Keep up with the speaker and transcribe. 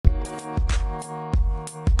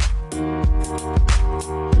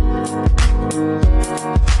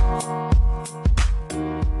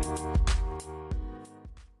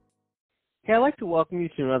Hey, I'd like to welcome you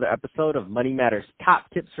to another episode of Money Matters Top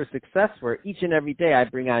Tips for Success, where each and every day I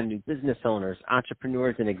bring on new business owners,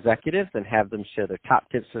 entrepreneurs, and executives and have them share their top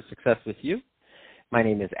tips for success with you. My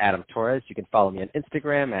name is Adam Torres. You can follow me on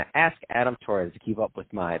Instagram at AskAdamTorres to keep up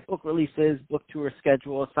with my book releases, book tour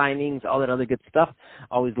schedule, signings, all that other good stuff.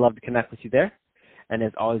 Always love to connect with you there. And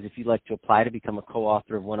as always, if you'd like to apply to become a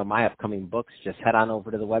co-author of one of my upcoming books, just head on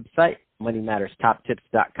over to the website,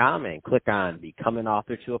 moneymatterstoptips.com, and click on Become an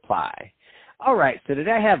Author to apply. All right, so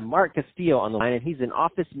today I have Mark Castillo on the line, and he's an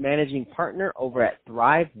office managing partner over at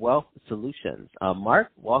Thrive Wealth Solutions. Mark,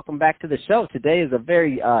 welcome back to the show. Today is a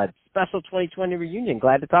very special 2020 reunion.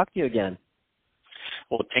 Glad to talk to you again.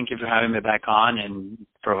 Well, thank you for having me back on and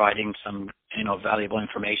providing some, valuable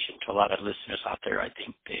information to a lot of listeners out there. I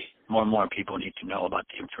think more and more people need to know about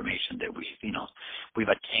the information that we've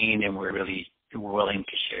attained, and we're willing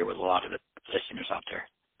to share with a lot of the listeners out there.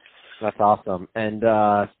 That's awesome. And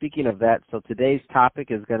speaking of that, so today's topic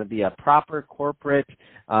is going to be a proper corporate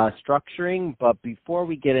structuring. But before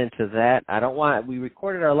we get into that, we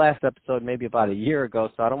recorded our last episode maybe about a year ago,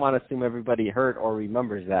 so I don't want to assume everybody heard or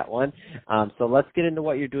remembers that one. So let's get into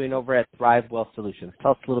what you're doing over at Thrive Wealth Solutions.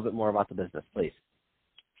 Tell us a little bit more about the business, please.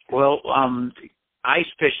 Well, I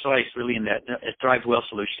specialize really in that. At Thrive Wealth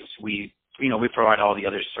Solutions, we provide all the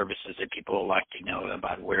other services that people like to know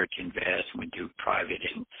about, where to invest. We do private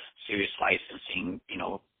and serious licensing,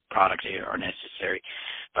 products that are necessary.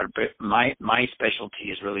 But my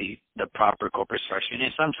specialty is really the proper corporate structure.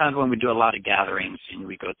 And sometimes when we do a lot of gatherings and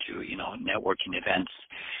we go to, networking events,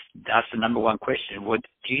 that's the number one question. What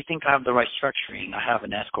do you think I have the right structuring? I have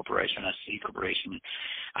an S corporation, a C corporation.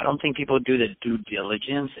 I don't think people do the due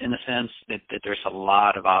diligence in the sense that there's a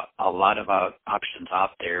lot of options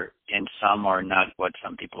out there, and some are not what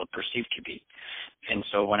some people perceive to be. And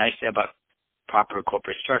so when I say about proper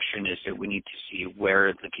corporate structuring, is that we need to see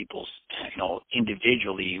where the people's,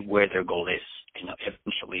 individually where their goal is,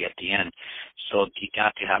 eventually at the end. So you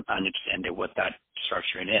got to understand what that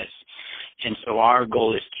structuring is. And so our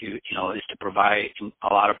goal is to provide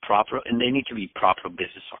a lot of proper, and they need to be proper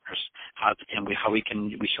business owners.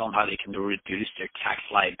 We show them how they can reduce their tax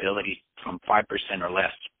liability from 5% or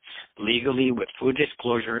less legally with full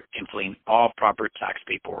disclosure and filling all proper tax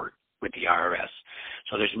paperwork with the IRS.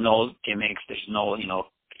 So there's no gimmicks. There's no,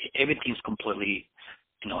 everything's completely,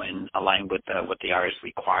 in line with what the IRS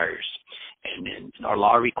requires. And our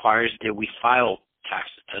law requires that we file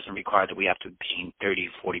taxes. It doesn't require that we have to pay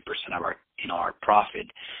 30-40% of our profit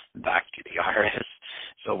back to the IRS.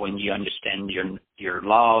 So when you understand your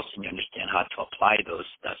laws and you understand how to apply those,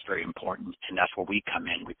 that's very important. And that's where we come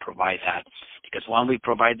in. We provide that, because when we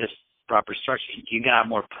provide this proper structure, you got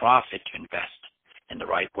more profit to invest in the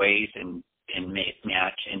right ways and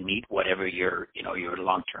match and meet whatever your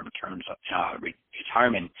long-term terms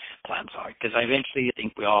retirement plans are. Because eventually I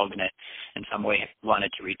think we all going to, in some way,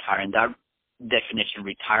 wanted to retire. And that definition,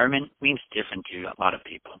 retirement, means different to a lot of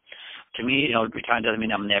people. To me, retirement doesn't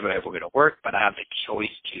mean I'm never ever going to work, but I have the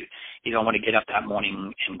choice to either want to get up that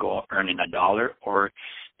morning and go earning $1, or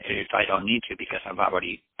if I don't need to, because I've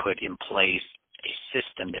already put in place a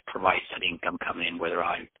system that provides that income coming in whether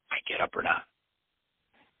I get up or not.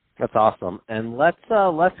 That's awesome. And let's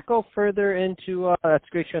go further into that's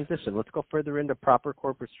a great transition. Let's go further into proper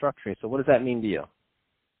corporate structuring. So what does that mean to you?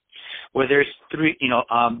 Well, there's three,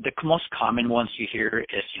 the most common ones you hear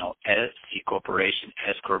is, C corporation,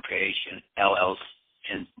 S corporation, LLC,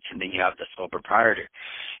 and then you have the sole proprietor.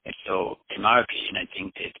 And so, in my opinion, I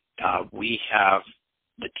think that we have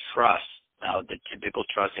the trust. Now, the typical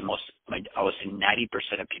trust that I would say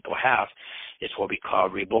 90% of people have is what we call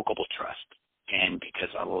revocable trust. And because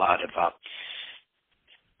a lot of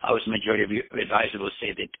majority of advisors will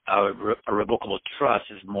say that a revocable trust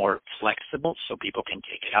is more flexible, so people can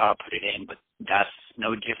take it out, put it in, but that's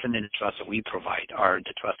no different than the trust that we provide.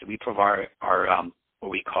 The trust that we provide are what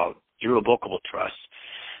we call irrevocable trusts,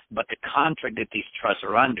 but the contract that these trusts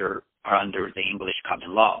are under the English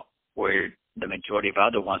common law, where the majority of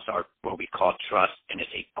other ones are what we call trust, and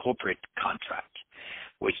it's a corporate contract,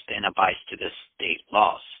 which then abides to the state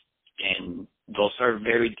laws. And those are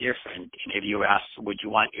very different. And if you ask, would you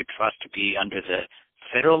want your trust to be under the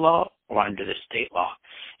federal law or under the state law?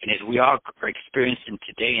 And as we are experiencing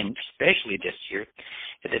today, and especially this year,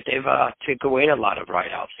 is that they've taken away a lot of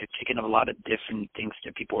write-outs. They've taken a lot of different things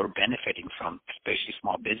that people are benefiting from, especially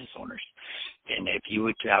small business owners. And if you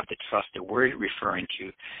were to have the trust that we're referring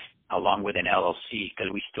to, along with an LLC, because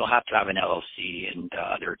we still have to have an LLC and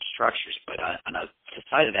other structures, but on the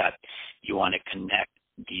side of that, you want to connect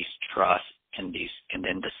these trusts and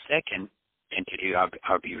then the second entity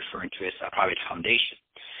I'll be referring to is a private foundation.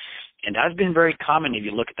 And that's been very common. If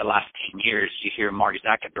you look at the last 10 years, you hear Mark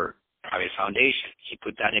Zuckerberg, private foundation. He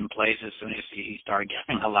put that in place as soon as he started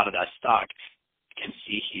getting a lot of that stock. You can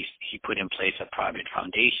see he put in place a private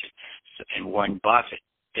foundation. So, and Warren Buffett,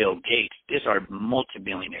 Bill Gates, these are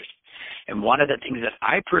multimillionaires. And one of the things that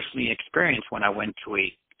I personally experienced when I went to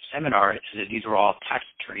a seminar is that these were all tax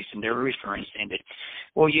attorneys, and they were referring, saying that,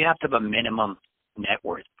 well, you have to have a minimum net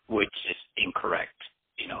worth, which is incorrect.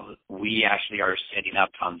 We actually are setting up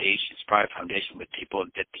foundations, private foundation, with people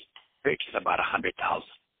that the average is about 100,000,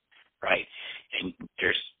 right? And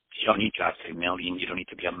you don't need to have $1 million. You don't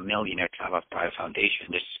need to be a millionaire to have a private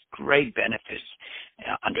foundation. There's great benefits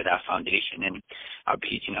under that foundation, and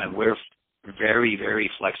and we're very, very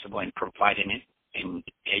flexible in providing it and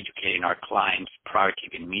educating our clients prior to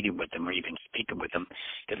even meeting with them or even speaking with them.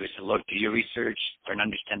 Because we say, look, do your research, learn to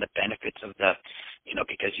understand the benefits of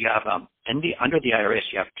because you have under the IRS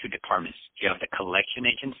you have two departments. You have the collection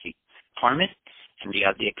agency department, and you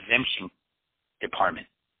have the exemption department,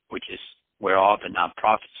 which is where all the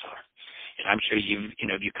nonprofits are. And I'm sure you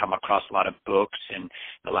come across a lot of books in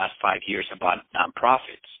the last 5 years about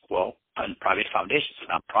nonprofits. Well, a private foundation is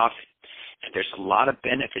a nonprofit, and there's a lot of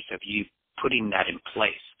benefits of you putting that in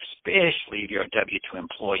place, especially if you're a W-2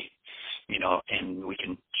 employee, and we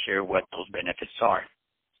can share what those benefits are,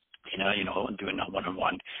 doing a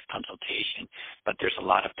one-on-one consultation. But there's a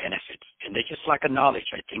lot of benefits, and they just lack of knowledge.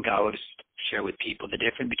 I think I always share with people the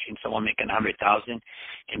difference between someone making 100,000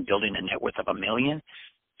 and building a net worth of $1 million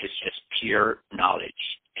is just pure knowledge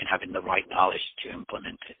and having the right knowledge to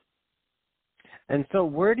implement it. And so,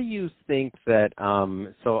 where do you think that?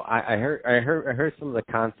 So, I heard some of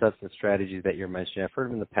the concepts and strategies that you're mentioning. I've heard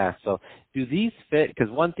them in the past. So, do these fit?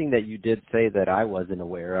 Because one thing that you did say that I wasn't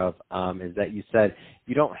aware of is that you said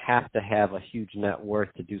you don't have to have a huge net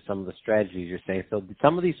worth to do some of the strategies you're saying. So,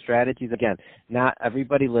 some of these strategies, again, not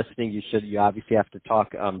everybody listening. You obviously have to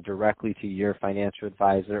talk directly to your financial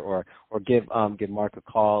advisor or give Mark a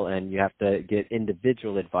call, and you have to get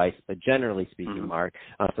individual advice. But generally speaking, Mark,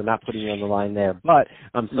 so not putting you on the line there. But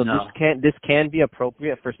no. This can be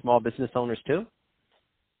appropriate for small business owners too?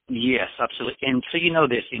 Yes, absolutely. And so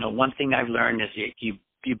this, one thing I've learned is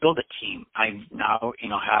you build a team. I now,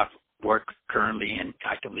 have work currently and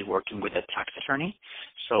actively working with a tax attorney.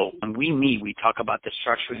 So when we meet, we talk about the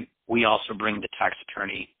structure. We also bring the tax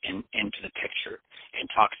attorney into the picture and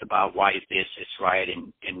talks about why this is right.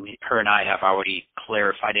 And her and I have already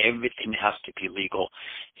clarified everything has to be legal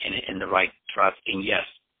and in the right trust. And yes,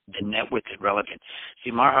 the net worth is relevant.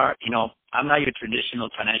 See, Marha, I'm not your traditional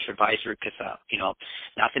financial advisor because,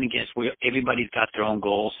 nothing against everybody's got their own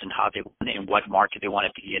goals and how they and what market they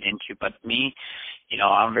want to get into. But me,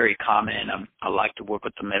 I'm very common. I like to work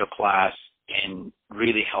with the middle class and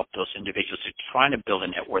really help those individuals who are trying to build a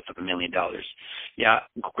net worth of $1 million. Yeah,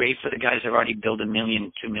 great for the guys that already build $1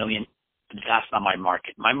 million, $2 million. That's not my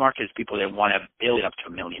market. My market is people that want to build it up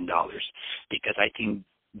to $1 million because I think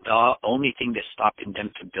the only thing that's stopping them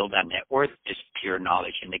to build that net worth is pure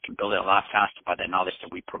knowledge, and they can build it a lot faster by the knowledge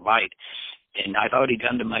that we provide. And I've already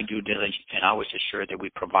done my due diligence, and I was assured that we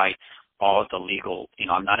provide all the legal,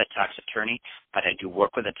 I'm not a tax attorney, but I do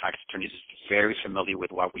work with the tax attorneys who's very familiar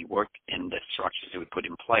with what we work and the structures that we put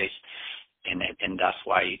in place. And that's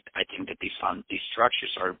why I think that these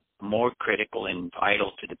structures are more critical and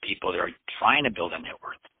vital to the people that are trying to build a net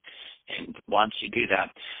worth. And once you do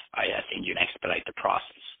that, I think you can expedite the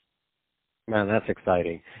process. Man, that's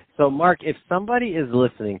exciting. So, Mark, if somebody is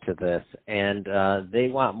listening to this and they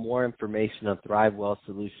want more information on Thrive Wealth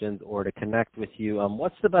Solutions or to connect with you,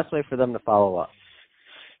 what's the best way for them to follow up?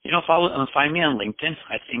 Find me on LinkedIn.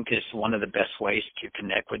 I think it's one of the best ways to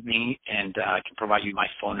connect with me, and I can provide you my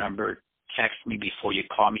phone number. Text me before you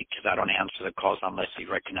call me because I don't answer the calls unless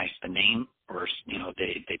you recognize the name or,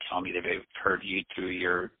 they tell me that they've heard you through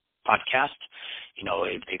your podcast.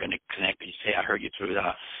 If they're going to connect and say, I heard you through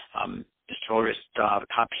the Historist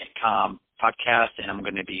podcast, and I'm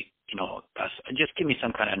going to be, just give me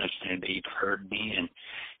some kind of understanding that you've heard me, and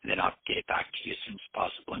then I'll get back to you as soon as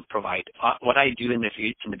possible and provide. What I do in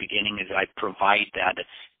the beginning is I provide that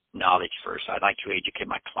knowledge first. I'd like to educate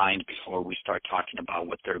my client before we start talking about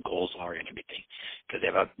what their goals are and everything, because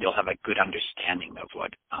they'll have a good understanding of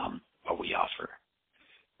what we offer.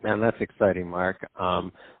 Man, that's exciting, Mark.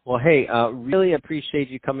 Well, hey, really appreciate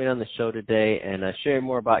you coming on the show today and sharing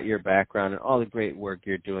more about your background and all the great work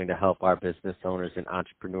you're doing to help our business owners and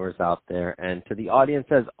entrepreneurs out there. And to the audience,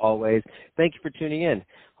 as always, thank you for tuning in.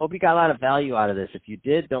 Hope you got a lot of value out of this. If you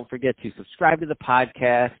did, don't forget to subscribe to the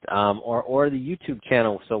podcast or the YouTube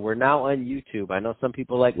channel. So we're now on YouTube. I know some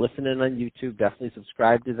people like listening on YouTube. Definitely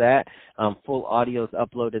subscribe to that. Full audio is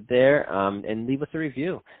uploaded there. And leave us a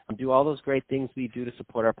review. Do all those great things we do to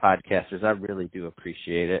support our podcasters. I really do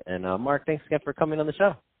appreciate it. And Mark, thanks again for coming on the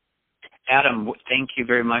show. Adam, thank you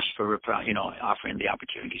very much for offering the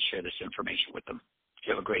opportunity to share this information with them.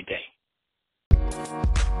 You have a great day.